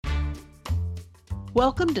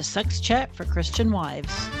Welcome to Sex Chat for Christian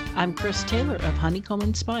Wives. I'm Chris Taylor of Honeycomb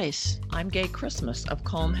and Spice. I'm Gay Christmas of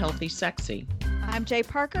Calm, Healthy, Sexy. I'm Jay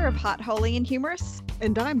Parker of Hot, Holy, and Humorous.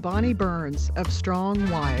 And I'm Bonnie Burns of Strong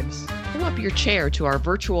Wives. Pull up your chair to our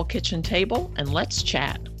virtual kitchen table and let's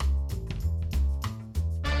chat.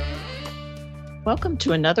 Welcome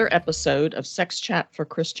to another episode of Sex Chat for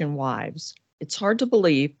Christian Wives. It's hard to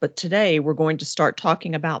believe, but today we're going to start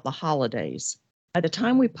talking about the holidays. By the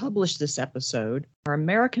time we publish this episode, our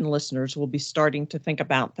American listeners will be starting to think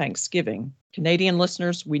about Thanksgiving. Canadian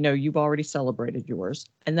listeners, we know you've already celebrated yours.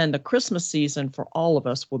 And then the Christmas season for all of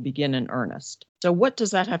us will begin in earnest. So what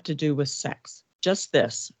does that have to do with sex? Just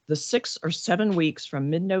this, the 6 or 7 weeks from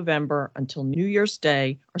mid-November until New Year's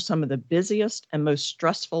Day are some of the busiest and most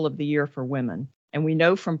stressful of the year for women. And we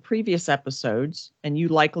know from previous episodes, and you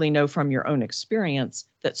likely know from your own experience,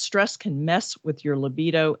 that stress can mess with your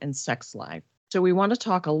libido and sex life. So we want to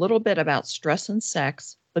talk a little bit about stress and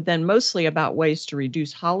sex, but then mostly about ways to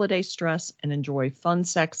reduce holiday stress and enjoy fun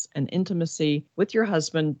sex and intimacy with your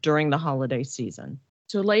husband during the holiday season.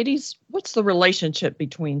 So ladies, what's the relationship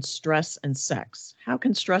between stress and sex? How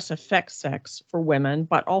can stress affect sex for women,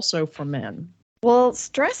 but also for men? Well,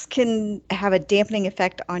 stress can have a dampening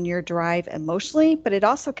effect on your drive emotionally, but it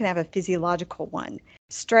also can have a physiological one.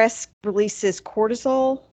 Stress releases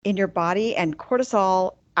cortisol in your body, and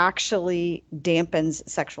cortisol actually dampens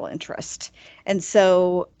sexual interest. And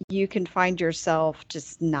so you can find yourself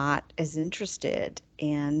just not as interested.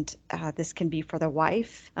 And this can be for the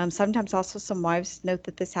wife. Sometimes also some wives note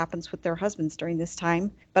that this happens with their husbands during this time.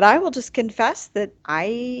 But I will just confess that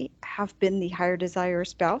I have been the higher desire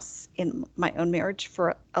spouse in my own marriage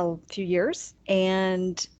for a few years.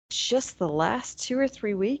 And just the last 2 or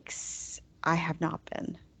 3 weeks, I have not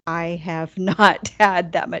been. I have not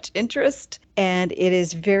had that much interest, and it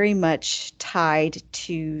is very much tied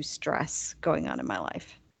to stress going on in my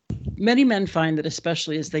life. Many men find that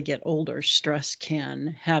especially as they get older, stress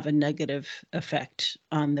can have a negative effect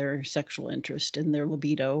on their sexual interest and their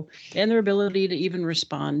libido and their ability to even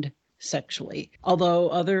respond sexually. Although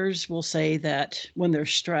others will say that when they're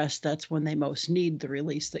stressed, that's when they most need the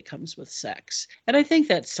release that comes with sex. And I think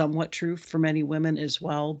that's somewhat true for many women as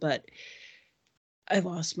well, but I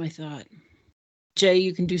lost my thought. Jay,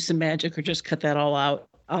 you can do some magic or just cut that all out.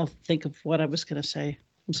 I'll think of what I was going to say.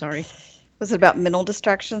 I'm sorry. Was it about mental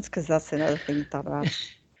distractions? Because that's another thing you thought about.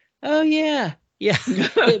 Oh, yeah. Yeah.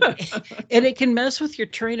 And it can mess with your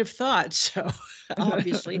train of thought. So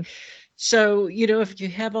obviously. So, if you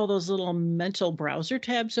have all those little mental browser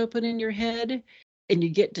tabs open in your head and you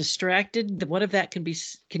get distracted, one of that can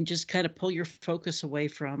just kind of pull your focus away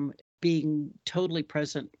from being totally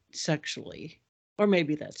present sexually. Or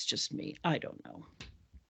maybe that's just me. I don't know.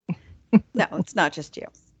 No, it's not just you.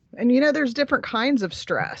 And there's different kinds of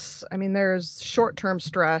stress. I mean, there's short-term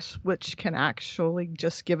stress, which can actually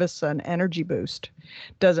just give us an energy boost.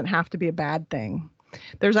 Doesn't have to be a bad thing.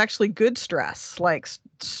 There's actually good stress, like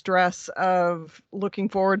stress of looking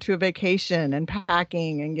forward to a vacation and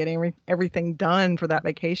packing and getting everything done for that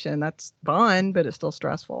vacation. That's fun, but it's still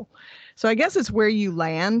stressful. So I guess it's where you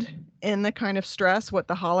land in the kind of stress, what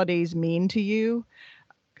the holidays mean to you.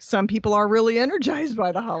 Some people are really energized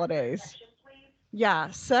by the holidays. Yeah,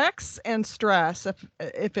 sex and stress,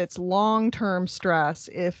 if it's long-term stress,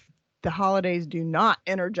 if the holidays do not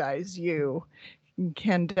energize you,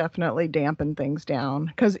 can definitely dampen things down.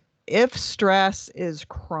 Because if stress is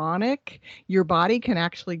chronic, your body can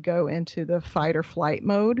actually go into the fight or flight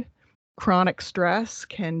mode. Chronic stress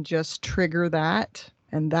can just trigger that,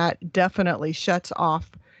 and that definitely shuts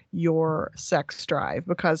off your sex drive,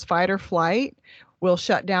 because fight or flight will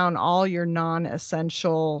shut down all your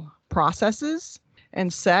non-essential processes,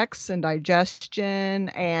 and sex and digestion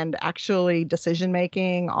and actually decision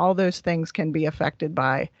making, all those things can be affected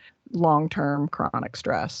by long-term chronic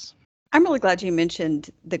stress. I'm really glad you mentioned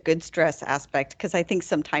the good stress aspect, because I think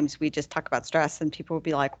sometimes we just talk about stress and people will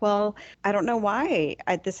be like, well, I don't know why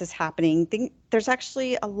this is happening. There's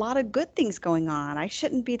actually a lot of good things going on. I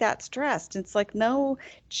shouldn't be that stressed. It's like, no,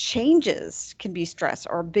 changes can be stress,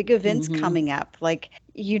 or big events coming up. Like,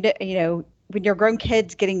 when your grown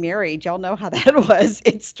kids getting married, y'all know how that was.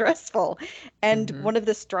 It's stressful. And one of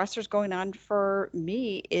the stressors going on for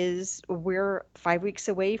me is we're 5 weeks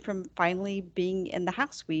away from finally being in the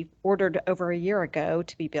house we ordered over a year ago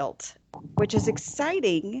to be built, which is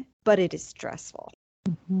exciting, but it is stressful.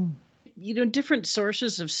 Different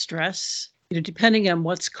sources of stress, depending on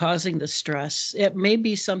what's causing the stress, it may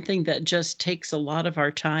be something that just takes a lot of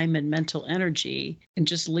our time and mental energy and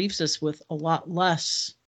just leaves us with a lot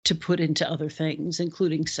less to put into other things,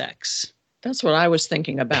 including sex. That's what I was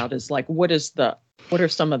thinking about, is like, what is the What are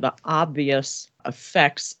some of the obvious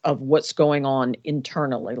effects of what's going on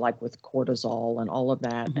internally, like with cortisol and all of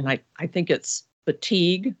that? And I think it's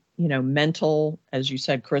fatigue, mental, as you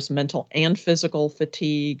said, Chris, mental and physical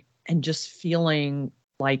fatigue, and just feeling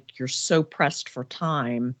like you're so pressed for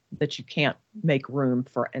time that you can't make room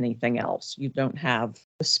for anything else. You don't have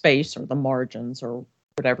the space or the margins or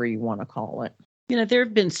whatever you want to call it. There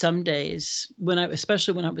have been some days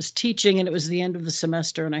especially when I was teaching and it was the end of the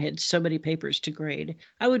semester and I had so many papers to grade,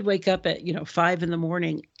 I would wake up at, 5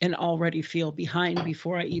 a.m. and already feel behind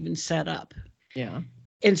before I even sat up. Yeah.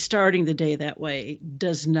 And starting the day that way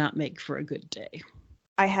does not make for a good day.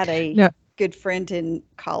 I had a good friend in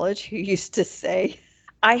college who used to say,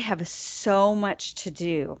 I have so much to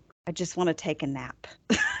do. I just want to take a nap.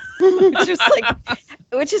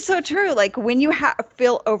 Which is so true. Like when you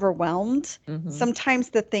feel overwhelmed,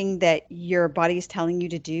 sometimes the thing that your body is telling you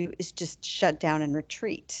to do is just shut down and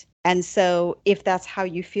retreat. And so if that's how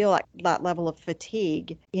you feel, like that level of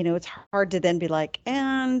fatigue, it's hard to then be like,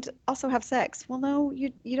 and also have sex. Well, no,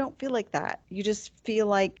 you don't feel like that. You just feel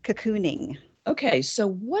like cocooning. Okay, so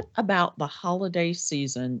what about the holiday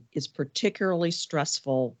season is particularly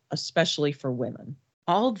stressful, especially for women?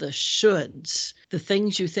 All the shoulds, the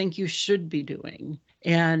things you think you should be doing.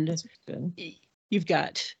 And you've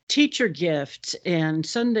got teacher gifts and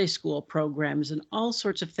Sunday school programs and all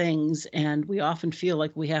sorts of things. And we often feel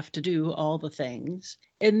like we have to do all the things.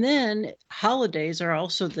 And then holidays are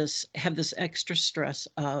also have this extra stress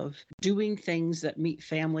of doing things that meet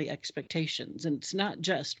family expectations. And it's not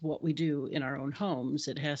just what we do in our own homes.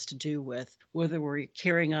 It has to do with whether we're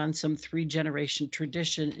carrying on some 3-generation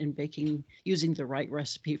tradition and using the right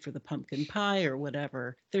recipe for the pumpkin pie or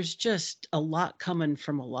whatever. There's just a lot coming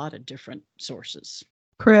from a lot of different sources.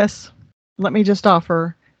 Chris, let me just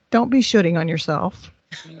offer, don't be shooting on yourself.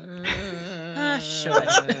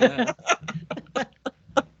 Should.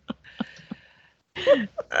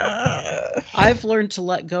 I've learned to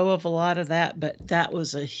let go of a lot of that, but that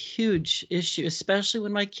was a huge issue, especially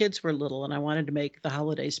when my kids were little and I wanted to make the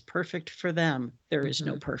holidays perfect for them. There is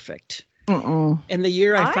no perfect. And the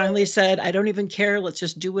year I finally said, I don't even care, let's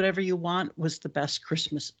just do whatever you want, was the best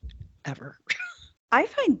Christmas ever. I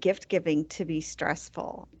find gift giving to be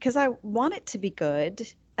stressful because I want it to be good.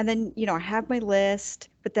 And then, I have my list,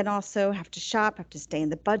 but then also have to shop, have to stay in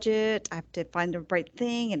the budget. I have to find the right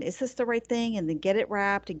thing. And is this the right thing? And then get it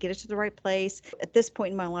wrapped and get it to the right place. At this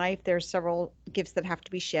point in my life, there are several gifts that have to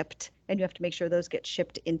be shipped and you have to make sure those get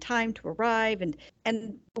shipped in time to arrive.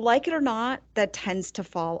 And like it or not, that tends to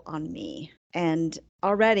fall on me. And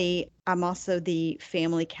already I'm also the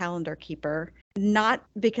family calendar keeper. Not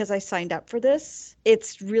because I signed up for this.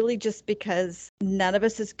 It's really just because none of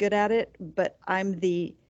us is good at it, but I'm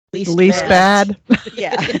the least bad.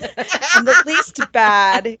 Yeah. I'm the least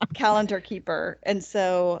bad calendar keeper. And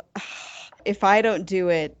so if I don't do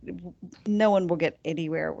it, no one will get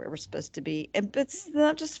anywhere where we're supposed to be. And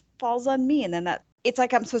that just falls on me. And then it's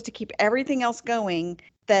like I'm supposed to keep everything else going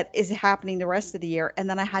that is happening the rest of the year. And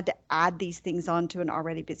then I had to add these things onto an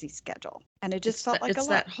already busy schedule. And it just felt like a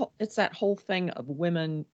lot. It's that whole thing of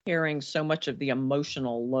women carrying so much of the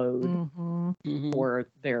emotional load for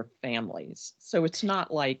their families. So it's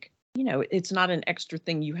not like, it's not an extra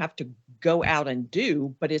thing you have to go out and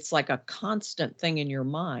do, but it's like a constant thing in your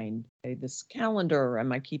mind. Hey, this calendar,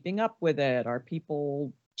 am I keeping up with it? Are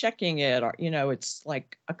people checking it? Or, it's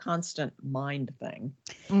like a constant mind thing.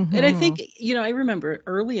 And I think, I remember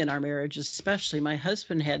early in our marriage, especially, my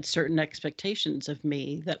husband had certain expectations of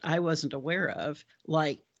me that I wasn't aware of,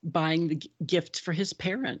 like buying the gifts for his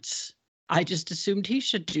parents. I just assumed he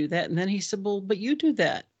should do that. And then he said, well, but you do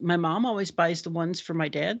that. My mom always buys the ones for my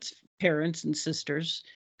dad's parents and sisters.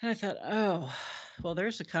 And I thought, oh, well,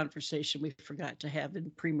 there's a conversation we forgot to have in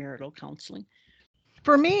premarital counseling.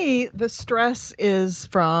 For me, the stress is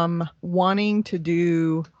from wanting to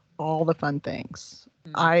do all the fun things.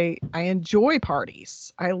 I enjoy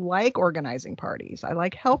parties. I like organizing parties. I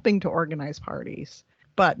like helping to organize parties.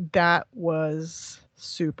 But that was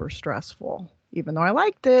super stressful. Even though I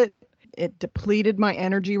liked it, it depleted my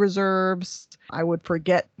energy reserves. I would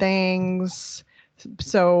forget things.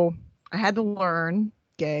 So I had to learn,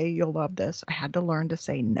 Gay, you'll love this. I had to learn to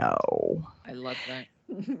say no. I love that.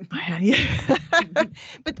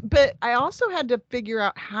 But I also had to figure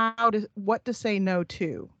out what to say no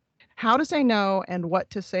to, how to say no and what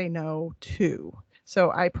to say no to.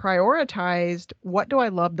 So I prioritized, what do I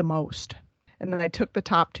love the most? And then I took the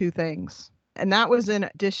top 2 things. And that was in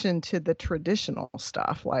addition to the traditional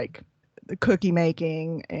stuff like the cookie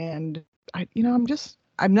making. And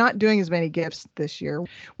I'm not doing as many gifts this year.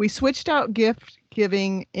 We switched out gift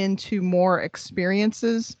giving into more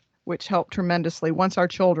experiences. which helped tremendously. Once our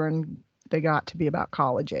children, they got to be about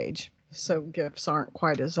college age. So gifts aren't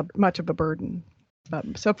quite as much of a burden.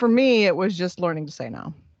 But so for me, it was just learning to say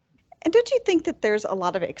no. And don't you think that there's a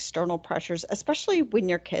lot of external pressures, especially when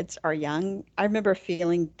your kids are young? I remember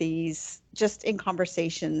feeling these just in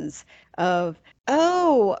conversations of,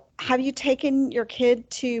 oh, have you taken your kid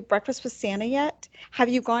to breakfast with Santa yet? Have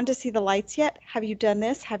you gone to see the lights yet? Have you done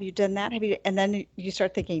this? Have you done that? And then you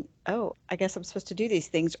start thinking, oh, I guess I'm supposed to do these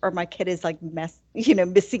things, or my kid is like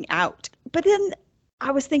missing out. But then I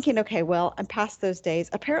was thinking, okay, well, I'm past those days.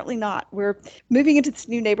 Apparently not. We're moving into this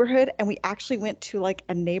new neighborhood, and we actually went to like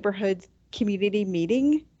a neighborhood community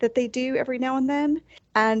meeting that they do every now and then.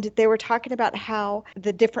 And they were talking about how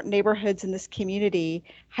the different neighborhoods in this community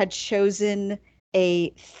had chosen a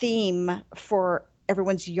theme for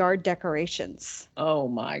everyone's yard decorations. Oh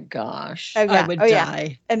my gosh. Oh yeah. I would Oh yeah.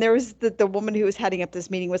 die. And there was the woman who was heading up this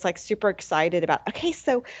meeting was like super excited about, okay,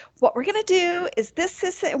 so what we're gonna do is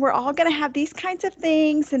this, and we're all gonna have these kinds of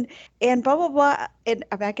things and blah blah blah. And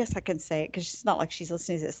I mean, I guess I can say it because it's not like she's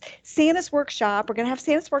listening to this. Santa's workshop. We're gonna have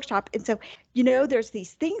Santa's workshop, and so there's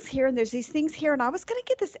these things here and there's these things here, and I was gonna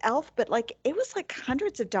get this elf, but like it was like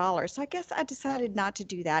hundreds of dollars. So I guess I decided not to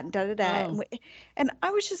do that and da da da. Oh. And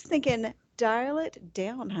I was just thinking, dial it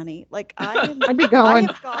down, honey. Like I'd be going,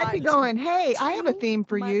 got hey, I have a too theme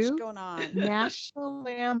for much you. going on. National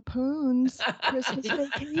Lampoon's Christmas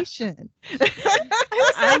Vacation.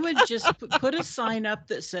 I would just put a sign up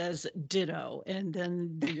that says ditto, and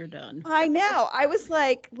then you're done. I know. I was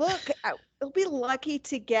like, look, I'll be lucky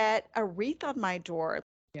to get a wreath on my door.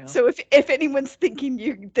 Yeah. So if anyone's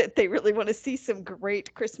thinking that they really want to see some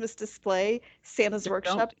great Christmas display, Santa's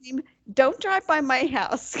workshop theme, don't drive by my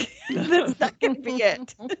house. That's not going to be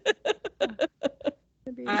it.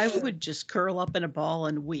 I would just curl up in a ball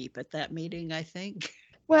and weep at that meeting, I think.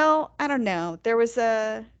 Well, I don't know. There was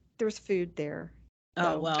food there.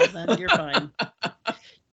 Oh, So. well, then you're fine.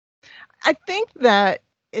 I think that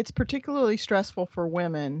it's particularly stressful for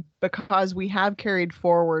women because we have carried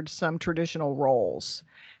forward some traditional roles.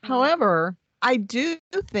 However, I do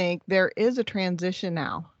think there is a transition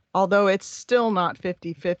now, although it's still not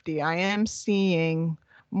 50-50. I am seeing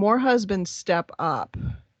more husbands step up.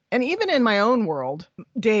 And even in my own world,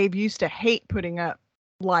 Dave used to hate putting up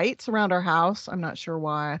lights around our house. I'm not sure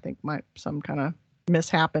why. I think some kind of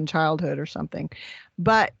mishap in childhood or something.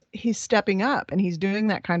 But he's stepping up and he's doing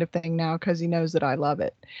that kind of thing now because he knows that I love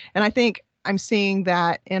it. And I think I'm seeing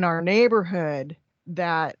that in our neighborhood,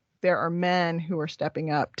 that there are men who are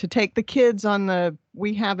stepping up to take the kids on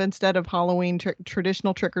we have, instead of Halloween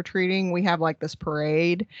traditional trick-or-treating, we have like this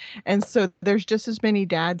parade. And so there's just as many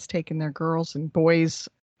dads taking their girls and boys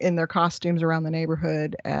in their costumes around the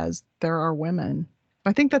neighborhood as there are women.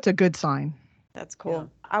 I think that's a good sign. That's cool.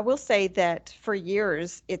 Yeah. I will say that for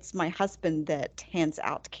years, it's my husband that hands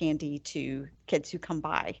out candy to kids who come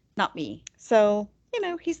by, not me. So,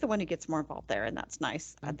 he's the one who gets more involved there, and that's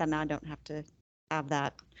nice. Then I don't have to have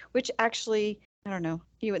that, which actually, I don't know,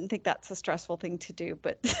 you wouldn't think that's a stressful thing to do,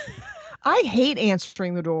 but I hate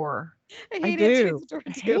answering the door. I I hate do. answering the door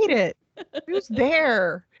I too. hate it. Who's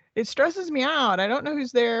there? It stresses me out. I don't know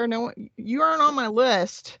who's there. No one, you aren't on my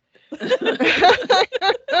list.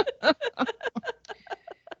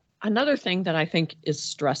 Another thing that I think is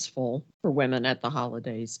stressful for women at the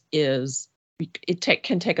holidays is it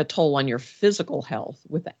can take a toll on your physical health,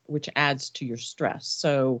 which adds to your stress.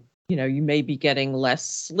 So, you may be getting less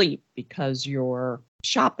sleep because you're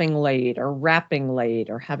shopping late or wrapping late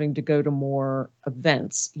or having to go to more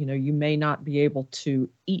events. You may not be able to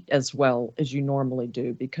eat as well as you normally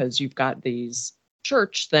do because you've got these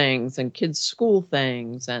church things and kids' school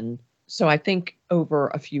things. And so I think over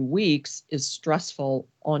a few weeks is stressful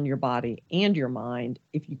on your body and your mind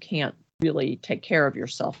if you can't really take care of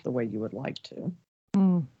yourself the way you would like to.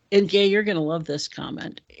 And Gay, you're going to love this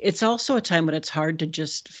comment. It's also a time when it's hard to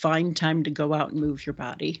just find time to go out and move your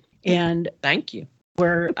body. And Thank you.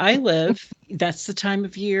 where I live, that's the time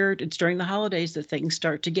of year. It's during the holidays that things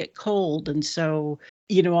start to get cold. And so,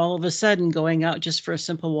 all of a sudden going out just for a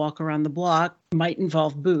simple walk around the block might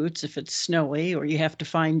involve boots if it's snowy, or you have to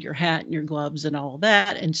find your hat and your gloves and all of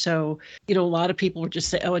that. And so, a lot of people would just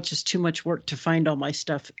say, oh, it's just too much work to find all my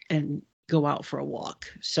stuff and go out for a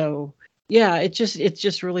walk. So yeah, it's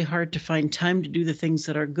just really hard to find time to do the things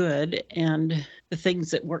that are good, and the things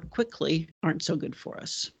that work quickly aren't so good for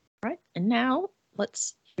us. Right. And now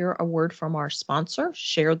let's hear a word from our sponsor,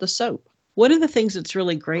 Share the Soap. One of the things that's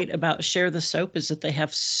really great about Share the Soap is that they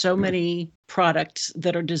have so many products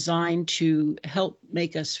that are designed to help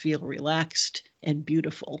make us feel relaxed and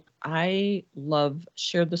beautiful. I love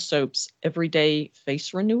Share the Soap's Everyday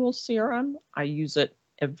Face Renewal Serum. I use it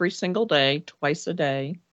every single day, twice a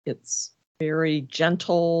day. It's very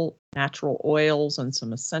gentle, natural oils and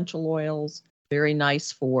some essential oils. Very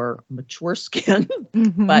nice for mature skin,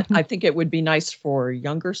 but I think it would be nice for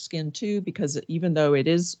younger skin too, because even though it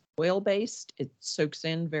is oil-based, it soaks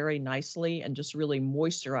in very nicely and just really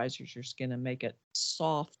moisturizes your skin and make it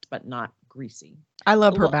soft but not greasy. I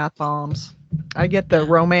love her Well- bath bombs. I get the Yeah.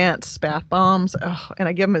 romance bath bombs, and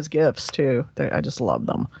I give them as gifts too. I just love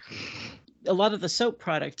them. A lot of the soap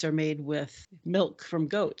products are made with milk from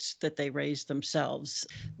goats that they raise themselves.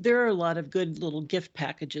 There are a lot of good little gift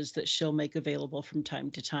packages that she'll make available from time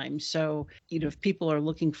to time. So, if people are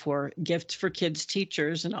looking for gifts for kids,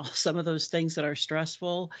 teachers, and all some of those things that are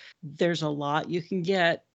stressful, there's a lot you can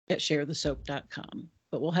get at sharethesoap.com.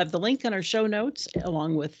 But we'll have the link in our show notes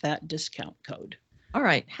along with that discount code. All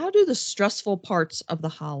right. How do the stressful parts of the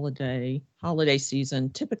holiday season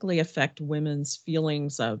typically affect women's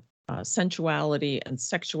feelings of sensuality and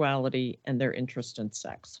sexuality and their interest in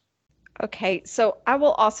sex? Okay, so I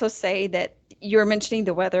will also say that you're mentioning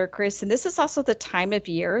the weather, Chris, and this is also the time of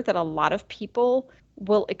year that a lot of people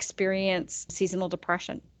will experience seasonal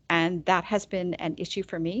depression. And that has been an issue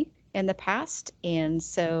for me in the past. And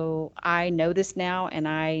so I know this now, and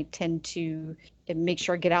I tend to make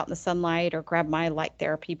sure I get out in the sunlight or grab my light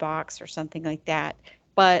therapy box or something like that.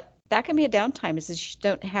 But that can be a downtime, is that you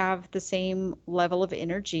don't have the same level of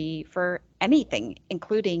energy for anything,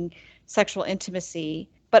 including sexual intimacy.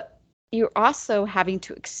 But you're also having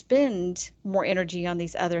to expend more energy on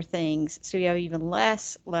these other things. So you have even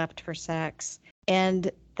less left for sex. And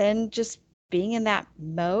then just being in that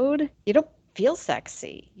mode, you don't feel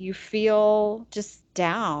sexy. You feel just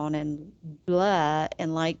down and blah,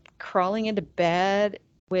 and like crawling into bed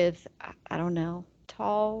with, I don't know,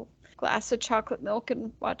 tall glass of chocolate milk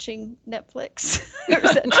and watching Netflix. Or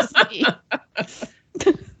is that just me?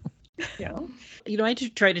 Yeah. I do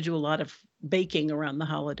try to do a lot of baking around the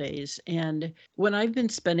holidays. And when I've been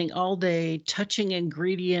spending all day touching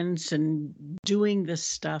ingredients and doing this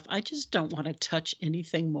stuff, I just don't want to touch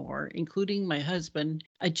anything more, including my husband.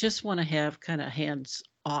 I just want to have kind of hands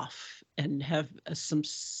off and have some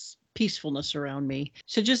peacefulness around me.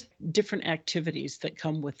 So just different activities that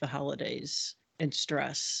come with the holidays and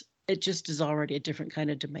stress. It just is already a different kind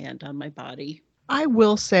of demand on my body. I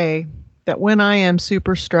will say that when I am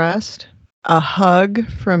super stressed, a hug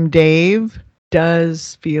from Dave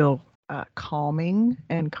does feel calming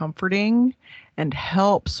and comforting and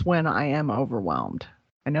helps when I am overwhelmed.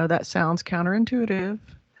 I know that sounds counterintuitive,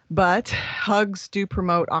 but hugs do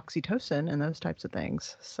promote oxytocin and those types of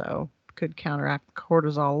things. So could counteract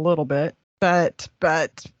cortisol a little bit. But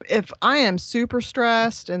if I am super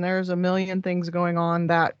stressed and there's a million things going on,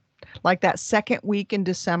 that like that second week in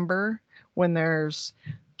December when there's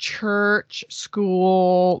church,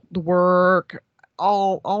 school, the work,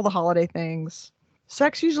 all the holiday things,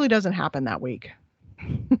 sex usually doesn't happen that week.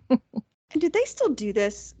 And do they still do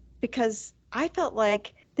this? Because I felt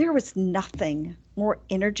like there was nothing more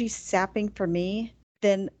energy sapping for me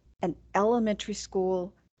than an elementary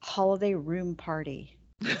school holiday room party.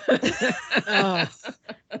 Oh,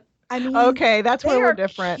 I mean, Okay, that's they where we're are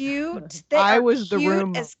different. cute. They I are was the cute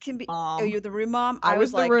room as can be. Oh, mom. you're the room mom? I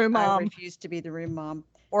was the room I mom. refuse to be the room mom.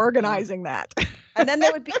 Organizing that. And then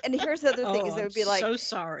there would be, and here's the other thing, is oh, there I'm would be like, so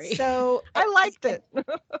sorry. so I liked it.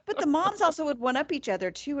 But the moms also would one up each other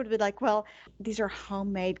too. Would be like, well, these are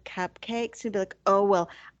homemade cupcakes. And be like, oh, well,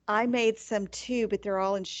 I made some too, but they're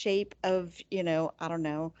all in shape of, I don't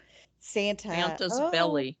know, Santa. Santa's Oh,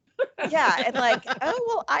 belly. yeah. And like, oh,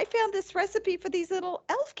 well, I found this recipe for these little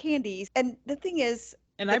elf candies. And the thing is,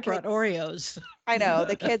 And the I brought kids- Oreos. I know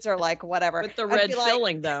the kids are like, whatever. With the I'd red be like-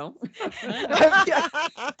 filling, though.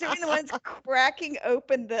 doing the ones cracking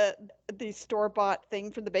open the store-bought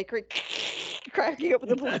thing from the bakery, cracking open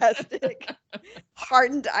the plastic,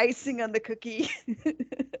 hardened icing on the cookie.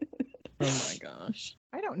 Oh my gosh.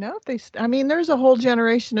 I don't know if they. I mean, there's a whole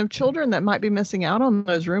generation of children that might be missing out on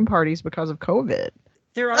those room parties because of COVID.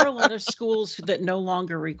 There are a lot of schools that no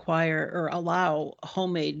longer require or allow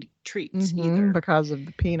homemade treats either. Because of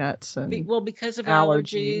the peanuts and Well, because of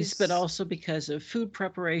allergies, but allergies. also because of food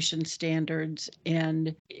preparation standards.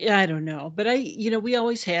 And I don't know, but we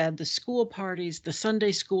always had the school parties, the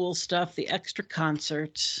Sunday school stuff, the extra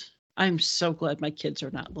concerts. I'm so glad my kids are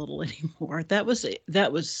not little anymore. It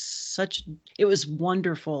was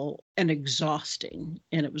wonderful and exhausting.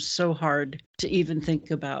 And it was so hard to even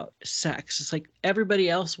think about sex. It's like everybody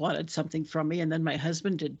else wanted something from me. And then my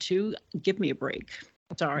husband did too. Give me a break.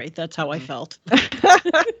 Sorry, that's how I felt.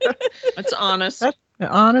 That's honest. The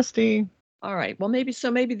honesty. All right. Well, maybe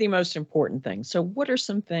the most important thing. So what are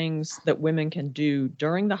some things that women can do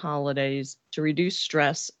during the holidays to reduce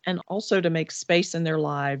stress and also to make space in their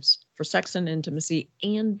lives for sex and intimacy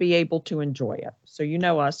and be able to enjoy it? So you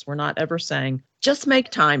know us, we're not ever saying just make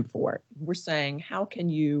time for it. We're saying how can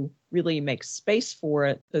you really make space for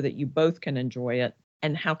it so that you both can enjoy it,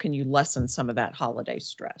 and how can you lessen some of that holiday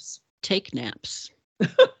stress? Take naps.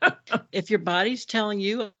 If your body's telling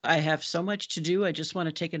you, I have so much to do, I just want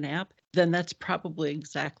to take a nap, then that's probably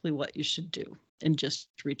exactly what you should do. And just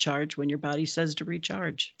recharge when your body says to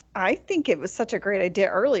recharge. I think it was such a great idea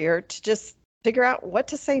earlier to just figure out what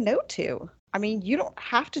to say no to. I mean, you don't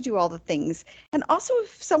have to do all the things. And also,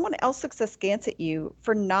 if someone else looks askance at you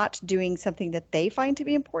for not doing something that they find to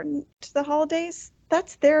be important to the holidays,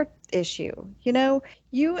 that's their issue. You know,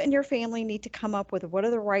 you and your family need to come up with what are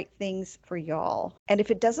the right things for y'all. And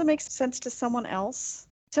if it doesn't make sense to someone else,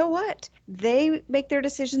 so what? They make their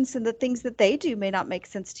decisions, and the things that they do may not make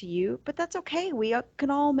sense to you, but that's okay. We can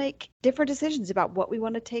all make different decisions about what we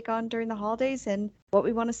want to take on during the holidays and what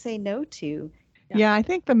we want to say no to. Yeah, I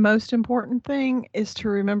think the most important thing is to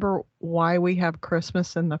remember why we have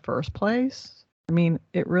Christmas in the first place. I mean,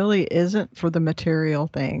 it really isn't for the material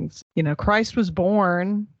things. You know, Christ was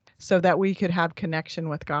born so that we could have connection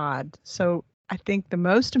with God. So I think the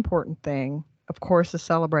most important thing, of course, is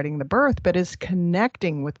celebrating the birth, but is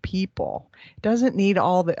connecting with people. It doesn't need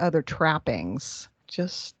all the other trappings,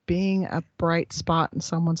 just being a bright spot in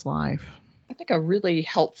someone's life. I think a really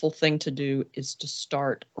helpful thing to do is to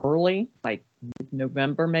start early, like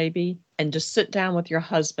November maybe, and just sit down with your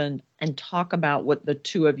husband and talk about what the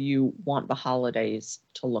two of you want the holidays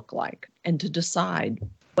to look like, and to decide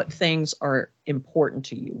what things are important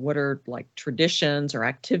to you. What are like traditions or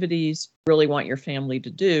activities you really want your family to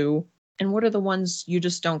do, and what are the ones you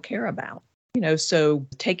just don't care about? You know, so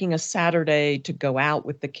taking a Saturday to go out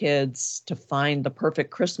with the kids to find the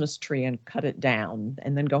perfect Christmas tree and cut it down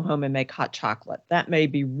and then go home and make hot chocolate. That may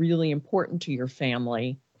be really important to your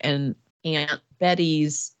family. And Aunt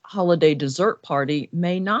Betty's holiday dessert party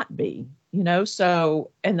may not be, you know,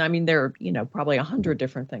 so, and I mean, there are, you know, probably 100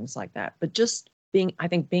 different things like that, but just being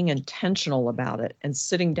intentional about it and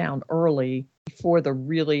sitting down early before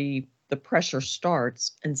the pressure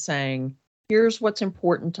starts and saying, here's what's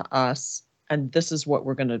important to us, and this is what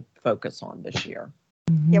we're going to focus on this year.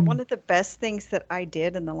 Yeah, one of the best things that I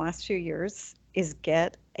did in the last few years is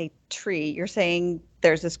get a tree. You're saying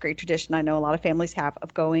there's this great tradition I know a lot of families have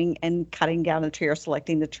of going and cutting down a tree or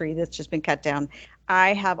selecting the tree that's just been cut down.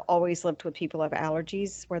 I have always lived with people who have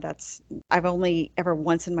allergies I've only ever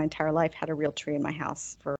once in my entire life had a real tree in my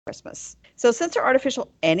house for Christmas. So since they're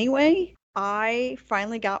artificial anyway, I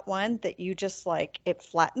finally got one that you just it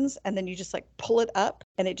flattens and then you just pull it up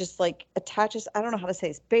and it just attaches. I don't know how to say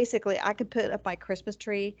this. Basically, I could put up my Christmas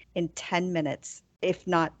tree in 10 minutes, if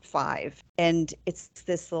not 5. And it's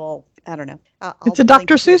this little, I don't know. It's a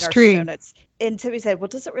Dr. Seuss tree. And somebody said, well,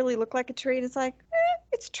 does it really look like a tree? And it's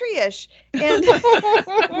it's tree-ish. And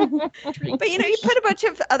but you put a bunch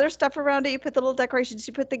of other stuff around it. You put the little decorations,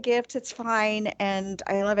 you put the gifts. It's fine. And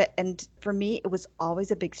I love it. And for me, it was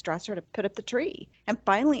always a big stressor to put up the tree. And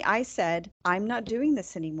finally, I said, I'm not doing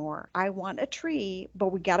this anymore. I want a tree,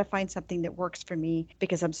 but we got to find something that works for me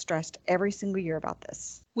because I'm stressed every single year about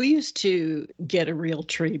this. We used to get a real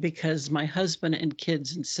tree because my husband and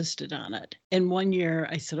kids insisted on it. And one year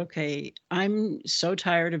I said, okay, I'm so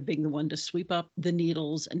tired of being the one to sweep up the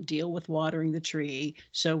needles and deal with watering the tree.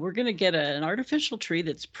 So we're going to get an artificial tree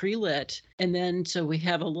that's pre-lit. And then so we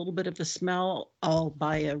have a little bit of the smell, I'll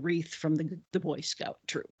buy a wreath from the Boy Scout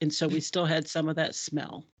troop. And so we still had some of that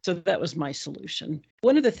smell. So that was my solution.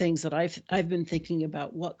 One of the things that I've been thinking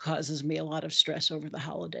about what causes me a lot of stress over the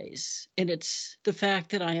holidays, and it's the fact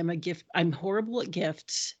that I'm horrible at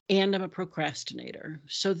gifts and I'm a procrastinator.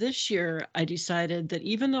 So this year I decided that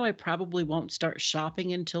even though I probably won't start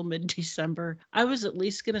shopping until mid-December, I was at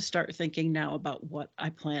least going to start thinking now about what I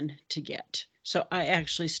plan to get. So I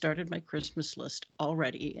actually started my Christmas list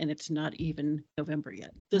already, and it's not even November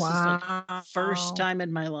yet. This is the first time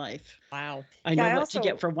in my life. Wow. I know what to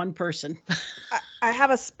get for one person. I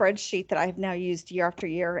have a spreadsheet that I've now used year after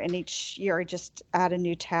year, and each year I just add a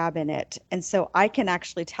new tab in it. And so I can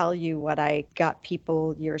actually tell you what I got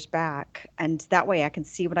people years back. And that way I can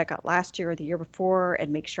see what I got last year or the year before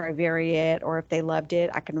and make sure I vary it. Or if they loved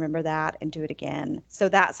it, I can remember that and do it again. So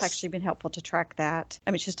that's actually been helpful to track that.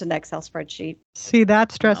 I mean, it's just an Excel spreadsheet. See,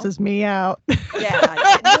 that stresses me out. Yeah.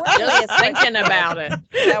 Normally Just it's like- thinking about it.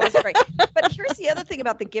 That was great. But here's the other thing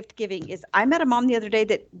about the gift giving is I met a mom the other day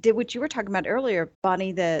that did what you were talking about earlier,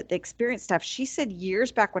 Bonnie, the experience stuff. She said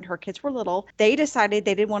years back when her kids were little, they decided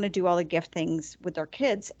they didn't want to do all the gift things with their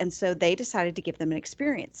kids. And so they decided to give them an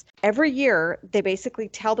experience. Every year, they basically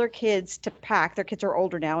tell their kids to pack. Their kids are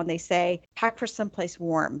older now, and they say, pack for someplace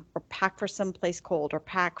warm, or pack for someplace cold, or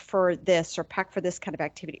pack for this, or pack for this kind of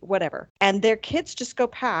activity, whatever. And their kids just go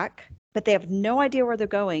pack, but they have no idea where they're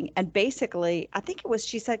going. And basically, I think it was,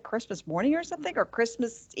 she said Christmas morning or something, or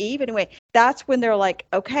Christmas Eve. Anyway, that's when they're like,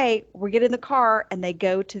 okay, we get in the car and they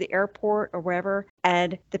go to the airport or wherever.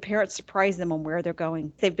 And the parents surprise them on where they're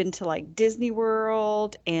going. They've been to like Disney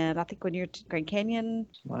World, and I think when you're to Grand Canyon.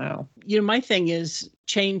 Wow. My thing is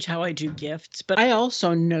change how I do gifts, but I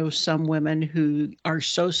also know some women who are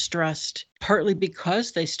so stressed, partly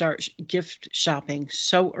because they start gift shopping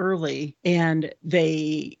so early and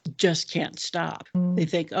they just can't stop. They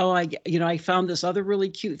think, oh, I found this other really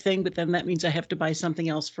cute thing, but then that means I have to buy something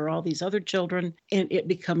else for all these other children, and it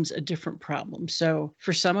becomes a different problem. So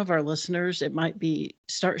for some of our listeners, it might be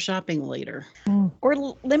start shopping later. Or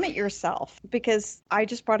limit yourself, because I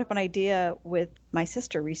just brought up an idea with my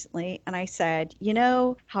sister recently, and I said, you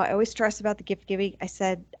know how I always stress about the gift giving? I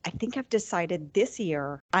said, I think I've decided this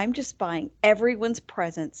year I'm just buying everyone's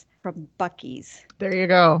presents from Buc-ee's. There you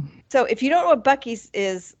go. So if you don't know what Buc-ee's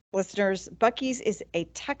is, listeners, Buc-ee's is a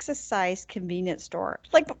Texas-sized convenience store.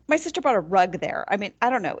 Like my sister bought a rug there. I mean, I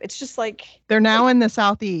don't know. It's just like They're now in the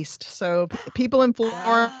Southeast. So people in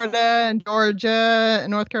Florida and Georgia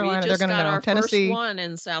and North Carolina, they're going to know. Our Tennessee. first one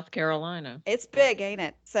in South Carolina. it's big, ain't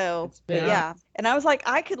it? So It's big. yeah. And I was like,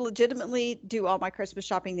 I could legitimately do all my Christmas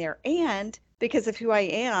shopping there. And because of who I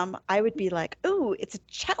am, I would be like, ooh, it's a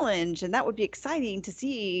challenge. And that would be exciting to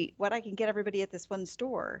see what I can get everybody at this one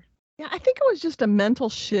store. Yeah, I think it was just a mental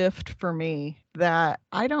shift for me that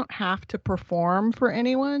I don't have to perform for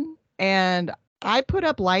anyone. And I put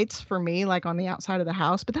up lights for me, like on the outside of the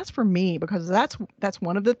house, but that's for me because that's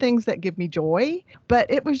one of the things that give me joy. But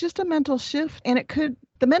it was just a mental shift, and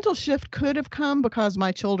the mental shift could have come because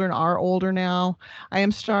my children are older now. I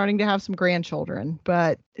am starting to have some grandchildren,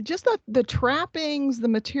 but just the trappings, the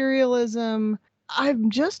materialism, I'm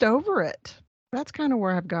just over it. That's kind of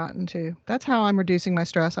where I've gotten to. That's how I'm reducing my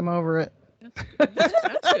stress. I'm over it.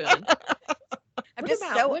 That's good. I'm just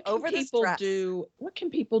so over the stress. What can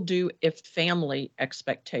people do if family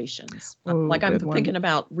expectations, Oh, like I'm good one. thinking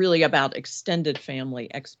about extended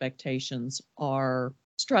family expectations, are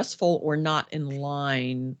stressful or not in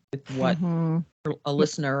line with what Mhm. a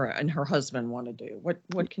listener and her husband want to do?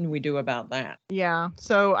 What can we do about that? Yeah.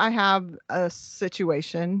 So I have a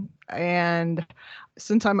situation, and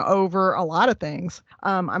since I'm over a lot of things,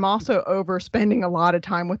 I'm also over spending a lot of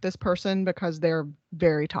time with this person because they're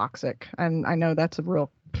very toxic. And I know that's a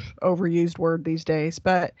real overused word these days,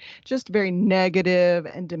 but just very negative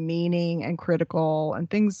and demeaning and critical and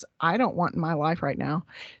things I don't want in my life right now.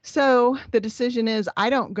 So the decision is I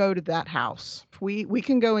don't go to that house. We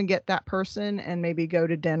can go and get that person and maybe go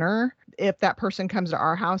to dinner. If that person comes to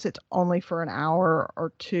our house, it's only for an hour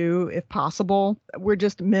or two, if possible. We're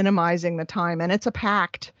just minimizing the time. And it's a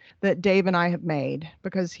pact that Dave and I have made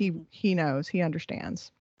because he knows, he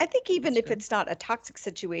understands. I think even That's if good. it's not a toxic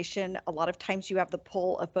situation, a lot of times you have the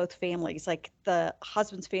pull of both families. Like the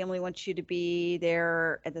husband's family wants you to be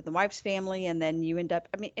there, and then the wife's family, and then you end up,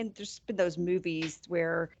 I mean, and there's been those movies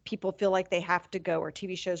where people feel like they have to go, or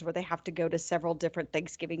TV shows where they have to go to several different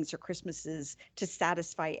Thanksgivings or Christmases to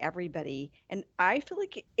satisfy everybody. And I feel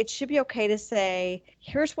like it should be okay to say,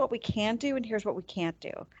 here's what we can do and here's what we can't do.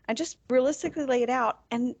 And just realistically lay it out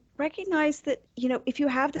and recognize that, if you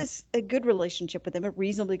have a good relationship with them, a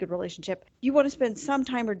reasonably good relationship, you want to spend some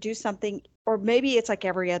time or do something, or maybe it's like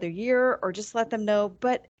every other year, or just let them know.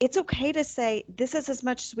 But it's okay to say, this is as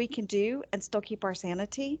much as we can do and still keep our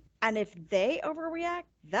sanity. And if they overreact,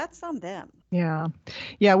 that's on them. Yeah.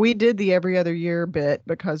 Yeah, we did the every other year bit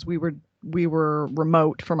because we were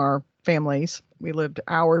remote from our families. We lived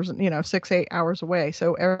hours, 6-8 hours away.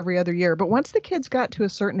 So every other year. But once the kids got to a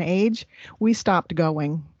certain age, we stopped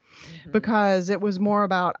going because it was more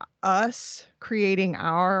about us creating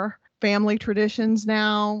our family traditions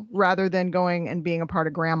now rather than going and being a part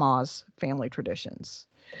of grandma's family traditions.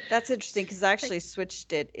 That's interesting because I actually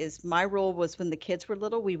switched it. Is my rule was when the kids were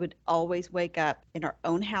little, we would always wake up in our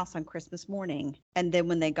own house on Christmas morning. And then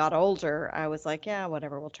when they got older, I was like, yeah,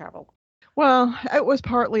 whatever, we'll travel. Well, it was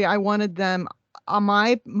partly I wanted them.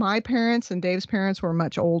 My parents and Dave's parents were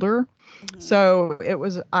much older. Mhm. So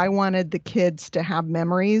I wanted the kids to have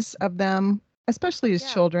memories of them especially as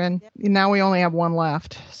Yeah. children. Yeah. Now we only have one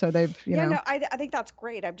left. So they've, No, I think that's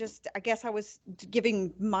great. I guess I was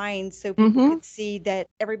giving mine so people Mhm. could see that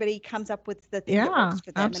everybody comes up with the thing that Yeah, works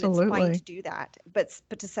for them, and it's fine absolutely. to do that, but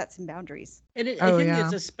to set some boundaries. And I Oh, think yeah.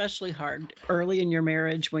 it's especially hard early in your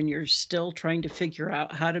marriage when you're still trying to figure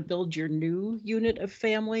out how to build your new unit of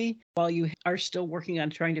family while you are still working on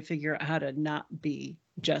trying to figure out how to not be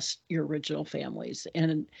just your original families.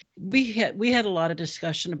 And we had a lot of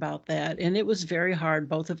discussion about that, and it was very hard.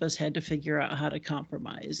 Both of us had to figure out how to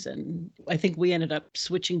compromise, and I think we ended up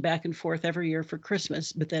switching back and forth every year for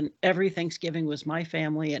Christmas, but then every Thanksgiving was my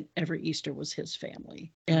family and every Easter was his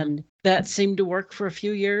family. And that seemed to work for a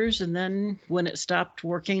few years, and then when it stopped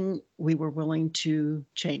working, we were willing to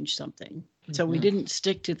change something. So we Mhm. didn't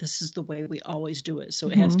stick to this is the way we always do it. So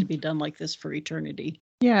it has to Mhm. be done like this for eternity.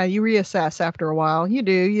 Yeah, you reassess after a while. You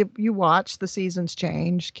do. You watch the seasons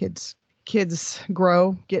change. Kids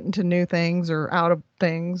grow, get into new things or out of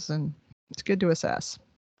things, and it's good to assess.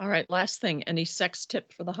 All right, last thing. Any sex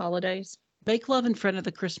tip for the holidays? Make love in front of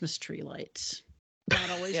the Christmas tree lights. Not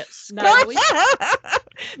always, Yes. not always,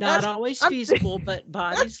 not That's- always I'm- feasible, but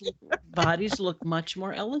bodies look much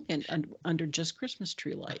more elegant under just Christmas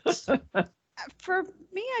tree lights. For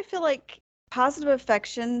me, I feel like positive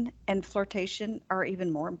affection and flirtation are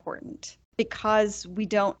even more important because we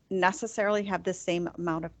don't necessarily have the same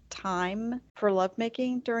amount of time for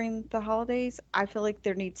lovemaking during the holidays. I feel like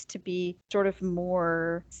there needs to be sort of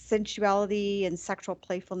more sensuality and sexual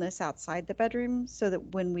playfulness outside the bedroom so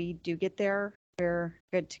that when we do get there, we're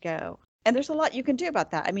good to go. And there's a lot you can do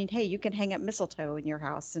about that. I mean, hey, you can hang up mistletoe in your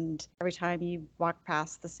house, and every time you walk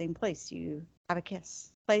past the same place, you have a kiss.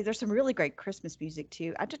 There's some really great Christmas music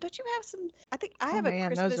too. Don't you have some? I think I Oh, have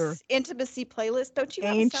man, a those are Christmas intimacy playlist. Don't you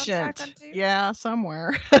have a soundtrack on Ancient. too? Yeah,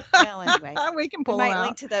 somewhere. Well, anyway, We can I pull them might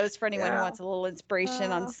link out. to those for anyone who Yeah. wants a little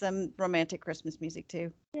inspiration on Uh, some romantic Christmas music too.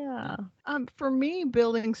 Yeah. For me,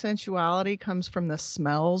 building sensuality comes from the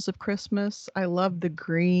smells of Christmas. I love the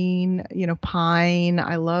green, pine.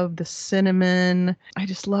 I love the cinnamon. I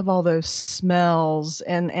just love all those smells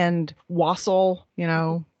and wassail,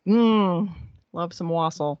 love some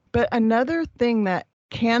wassail. But another thing that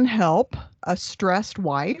can help a stressed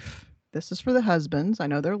wife, this is for the husbands, I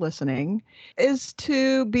know they're listening, is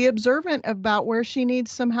to be observant about where she needs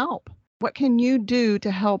some help. What can you do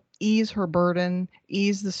to help ease her burden,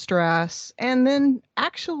 ease the stress? And then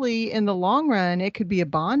actually in the long run, it could be a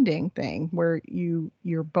bonding thing where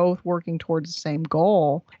you're both working towards the same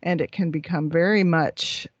goal, and it can become very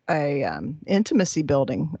much a intimacy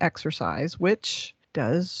building exercise, which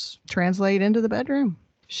does translate into the bedroom.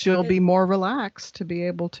 She'll be more relaxed to be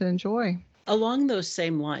able to enjoy. Along those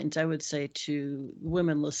same lines, I would say to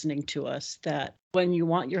women listening to us that when you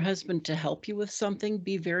want your husband to help you with something,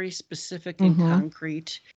 be very specific and Mhm.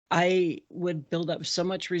 concrete. I would build up so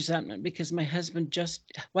much resentment because my husband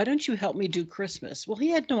why don't you help me do Christmas? Well, he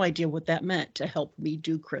had no idea what that meant to help me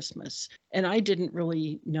do Christmas. And I didn't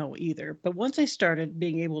really know either. But once I started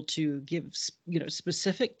being able to give,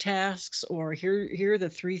 specific tasks or here are the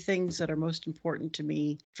 3 things that are most important to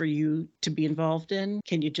me for you to be involved in.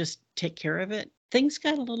 Can you just take care of it? Things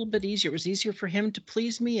got a little bit easier. It was easier for him to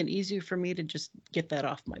please me and easier for me to just get that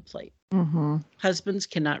off my plate. Mhm. Husbands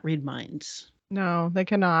cannot read minds. No, they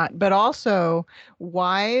cannot. But also,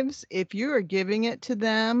 wives, if you are giving it to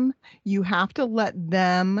them, you have to let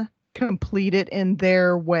them complete it in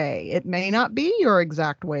their way. It may not be your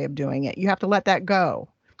exact way of doing it. You have to let that go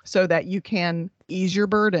so that you can ease your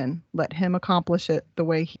burden. Let him accomplish it the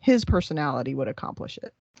way his personality would accomplish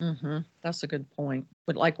it. That's a good point.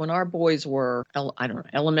 But like when our boys were, I don't know,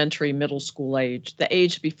 elementary, middle school age, the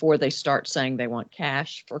age before they start saying they want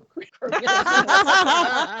cash for Christmas,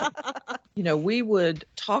 we would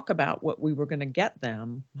talk about what we were going to get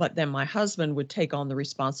them, but then my husband would take on the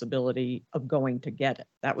responsibility of going to get it.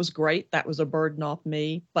 That was great. That was a burden off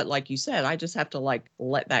me. But like you said, I just have to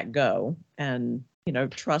let that go and,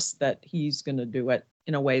 trust that he's going to do it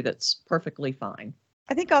in a way that's perfectly fine.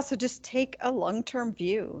 I think also just take a long-term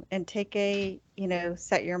view and take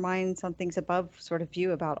set your minds on things above sort of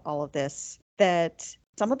view about all of this. That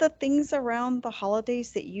some of the things around the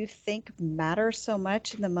holidays that you think matter so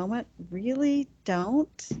much in the moment really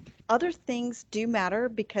don't. Other things do matter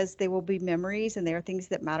because they will be memories and they are things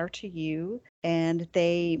that matter to you and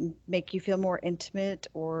they make you feel more intimate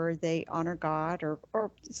or they honor God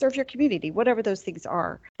or serve your community, whatever those things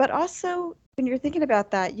are. But also, when you're thinking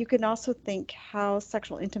about that, you can also think how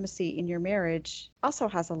sexual intimacy in your marriage also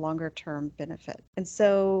has a longer term benefit. And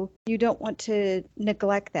so you don't want to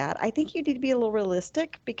neglect that. I think you need to be a little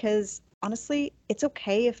realistic because honestly, it's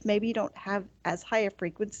okay if maybe you don't have as high a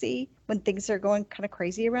frequency when things are going kind of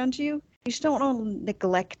crazy around you. You just don't want to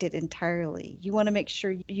neglect it entirely. You want to make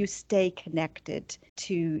sure you stay connected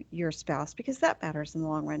to your spouse because that matters in the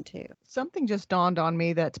long run too. Something just dawned on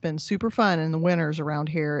me that's been super fun in the winters around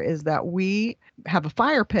here is that we have a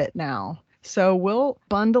fire pit now. So we'll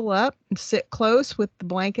bundle up and sit close with the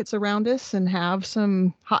blankets around us and have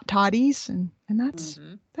some hot toddies and that's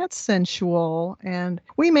sensual. And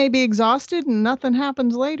we may be exhausted and nothing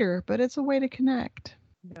happens later, but it's a way to connect.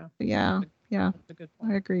 Yeah. That's a good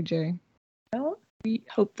point. I agree, Jay. Well, we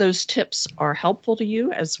hope those tips are helpful to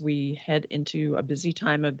you as we head into a busy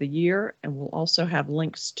time of the year. And we'll also have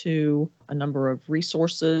links to a number of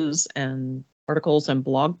resources and articles and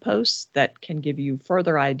blog posts that can give you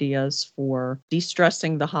further ideas for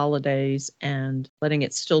de-stressing the holidays and letting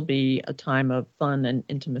it still be a time of fun and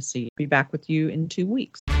intimacy. Be back with you in 2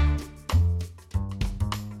 weeks.